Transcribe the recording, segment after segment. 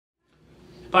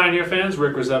Pioneer fans,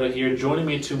 Rick Rosetto here. Joining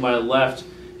me to my left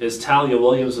is Talya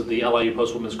Williams of the LIU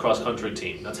Post Women's Cross Country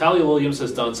team. Now, Talya Williams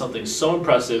has done something so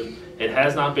impressive, it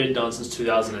has not been done since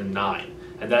 2009,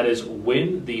 and that is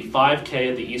win the 5K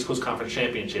at the East Coast Conference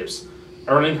Championships,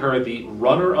 earning her the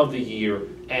Runner of the Year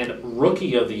and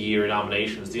Rookie of the Year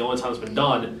nominations. The only time it's been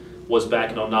done was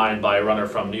back in '09 by a runner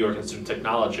from New York Institute of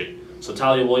Technology. So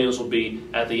Talya Williams will be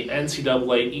at the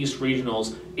NCAA East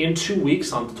Regionals in 2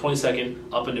 weeks on the 22nd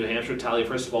up in New Hampshire. Talya,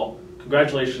 first of all,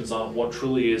 congratulations on what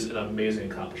truly is an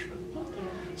amazing accomplishment. Thank you.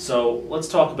 So let's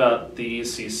talk about the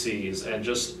ECCs and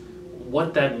just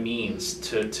what that means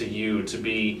to you to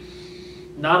be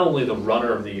not only the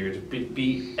runner of the year, to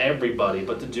be everybody,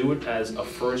 but to do it as a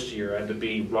first year and to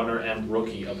be runner and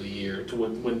rookie of the year, to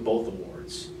win both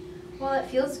awards. Well, it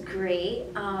feels great.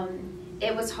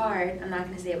 It was hard. I'm not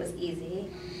going to say it was easy,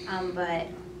 but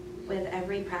with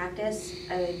every practice,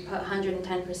 I put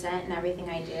 110% in everything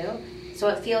I do. So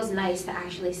it feels nice to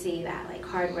actually see that like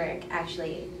hard work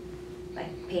actually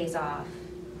pays off,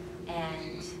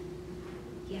 and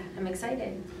yeah, I'm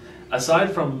excited.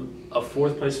 Aside from a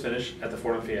 4th place finish at the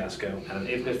Fordham Fiasco and an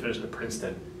 8th place finish at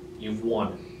Princeton, you've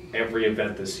won every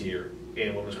event this year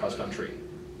in women's cross country.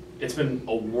 It's been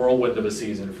a whirlwind of a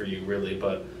season for you, really,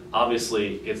 but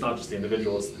obviously it's not just the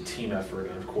individual, it's the team effort,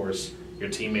 and of course your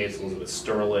teammates Elizabeth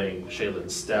Sterling, Shaylin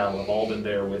Stell have all been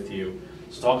there with you.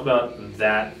 So talk about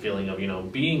that feeling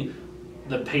of, being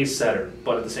the pace setter,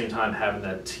 but at the same time having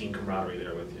that team camaraderie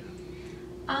there with you.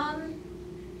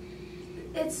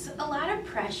 It's a lot of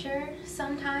pressure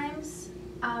sometimes,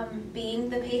 being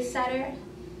the pace setter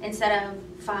instead of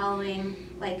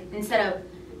instead of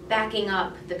backing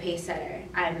up the pace setter.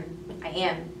 I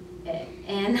am it,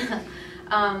 and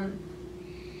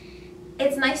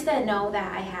it's nice to know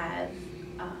that I have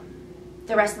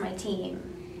the rest of my team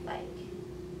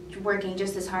working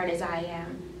just as hard as I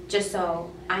am, just so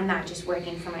I'm not just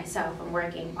working for myself, I'm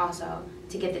working also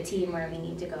to get the team where we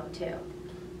need to go too.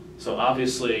 So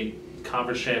obviously,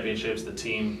 conference championships, the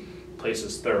team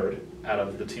places 3rd out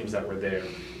of the teams that were there.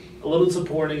 A little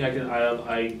disappointing, I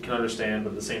can understand, but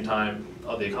at the same time,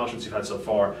 the accomplishments you've had so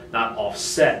far, not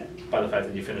offset by the fact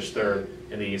that you finished 3rd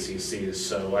in the ECCs.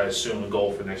 So I assume the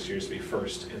goal for next year is to be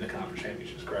 1st in the conference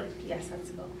championships, correct? Yes, that's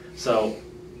the goal. So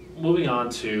moving on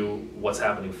to what's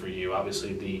happening for you,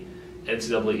 obviously the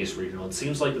NCAA East Regional, it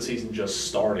seems like the season just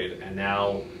started, and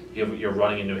now you're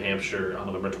running in New Hampshire on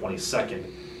November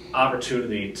 22nd.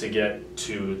 Opportunity to get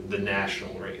to the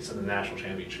national race and the national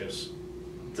championships.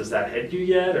 Does that hit you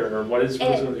yet, or what is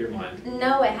going through your mind?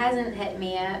 No, it hasn't hit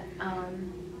me yet.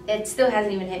 It still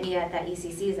hasn't even hit me yet that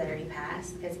ECCs that already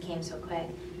passed because it came so quick.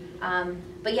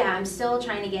 But yeah, I'm still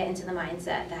trying to get into the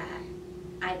mindset that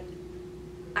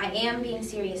I am being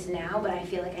serious now, but I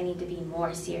feel like I need to be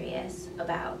more serious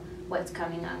about what's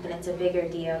coming up, and it's a bigger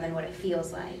deal than what it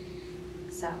feels like.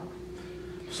 So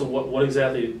what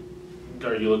exactly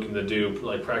are you looking to do,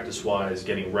 like practice-wise,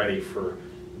 getting ready for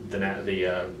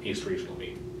the East Regional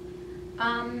meet?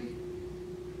 I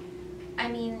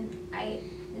mean, I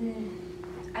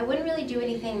wouldn't really do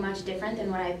anything much different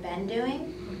than what I've been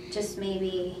doing. Just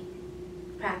maybe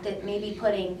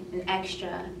putting an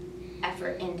extra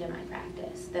effort into my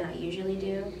practice than I usually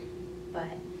do.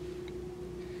 But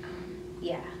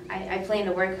yeah, I plan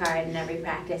to work hard in every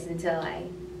practice until I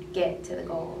get to the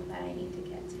goal that I need to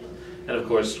get to. And of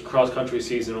course, cross-country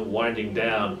season winding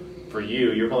down for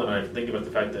you, you're probably not even thinking about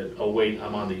the fact that, oh wait,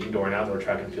 I'm on the indoor and outdoor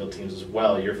track and field teams as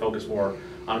well. You're focused more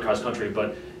on cross-country,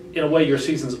 but in a way your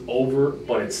season's over,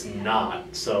 but it's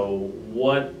not. So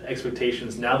what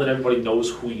expectations, now that everybody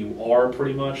knows who you are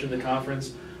pretty much in the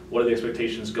conference, what are the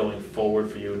expectations going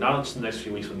forward for you, not just the next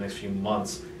few weeks, but the next few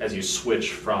months as you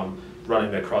switch from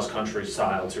running that cross-country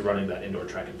style to running that indoor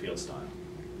track and field style?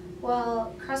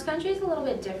 Well, cross-country is a little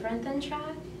bit different than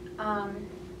track.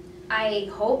 I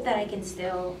hope that I can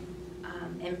still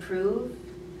improve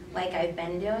like I've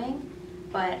been doing,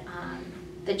 but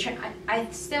I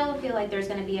still feel like there's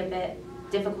going to be a bit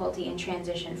difficulty in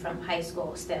transition from high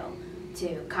school still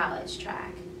to college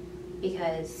track,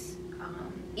 because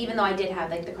even though I did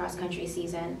have the cross-country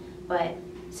season, but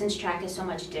since track is so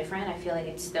much different, I feel like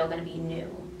it's still going to be new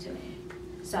to me.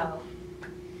 So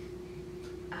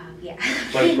yeah.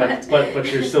 but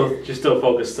you're still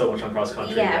focused so much on cross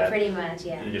country. Yeah, pretty much.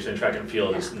 Yeah. And you're just in track and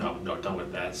field. Is not done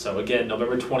with that. So again,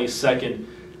 November 22nd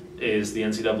is the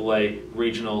NCAA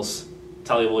regionals.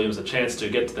 Talya Williams a chance to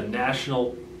get to the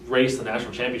national race, the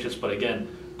national championships. But again,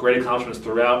 great accomplishments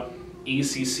throughout.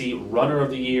 ECC Runner of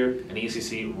the Year and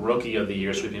ECC Rookie of the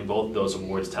Year, sweeping both of those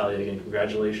awards. Talya, again,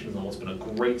 congratulations on what's been a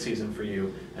great season for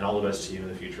you, and all the best to you in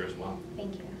the future as well.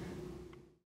 Thank you.